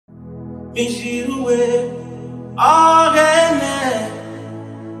Mijiruwe Ogene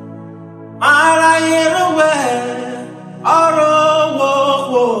Marayeruwe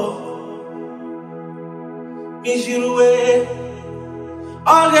Urhobo Mijiruwe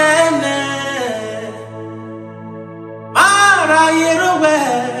Ogene Marayeruwe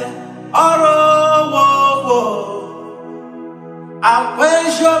Urhobo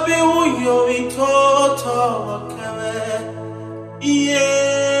Akwejobi uyo itoto wakeme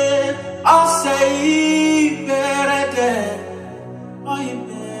I'll say better, oh you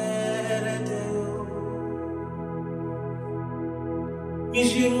better.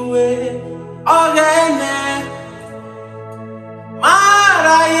 Mijiruwe Ogene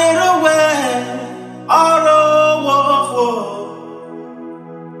Marayeruwe Urhobo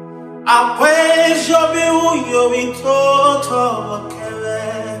Akwejobi uyo itoto wakeme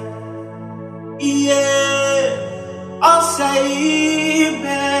I'll say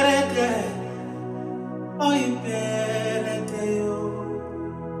better, oh you better.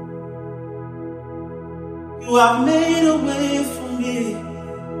 You have made a way for me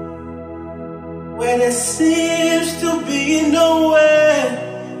where there seems to be no way.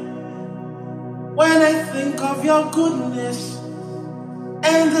 When I think of your goodness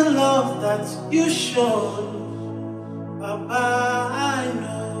and the love that you showed, Baba, I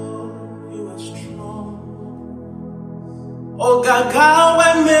know you are strong. Oh gaga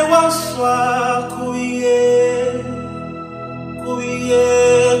when me waswa kuye kuye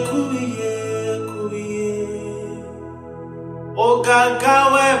kuye kuye. Oh gaga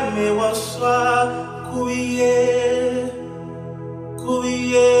when me waswa kuye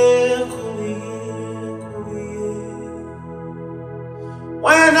kuye kuye kuye.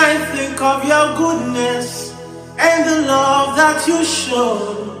 When I think of your goodness and the love that you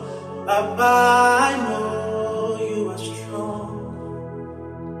showed, Baba, I know you are strong.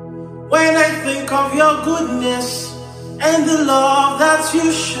 When I think of your goodness and the love that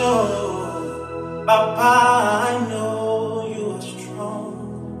you show, Papa, I know you are strong.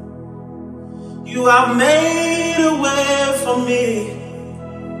 You have made a way for me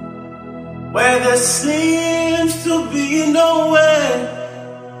where there seems to be no way.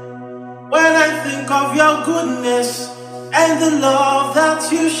 When I think of your goodness and the love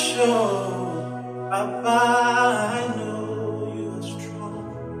that you show, Papa, I know you are strong.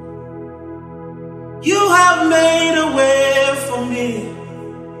 You have made a way for me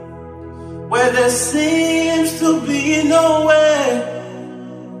where there seems to be no way.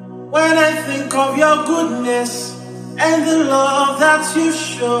 When I think of your goodness and the love that you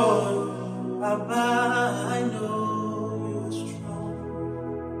show, Papa, I know you are strong.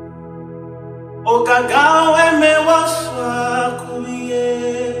 O gaga me waswa kuye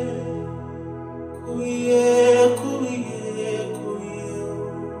kuye kuye kuye.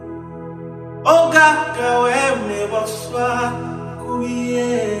 O gaga me waswa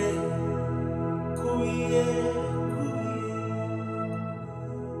kuye.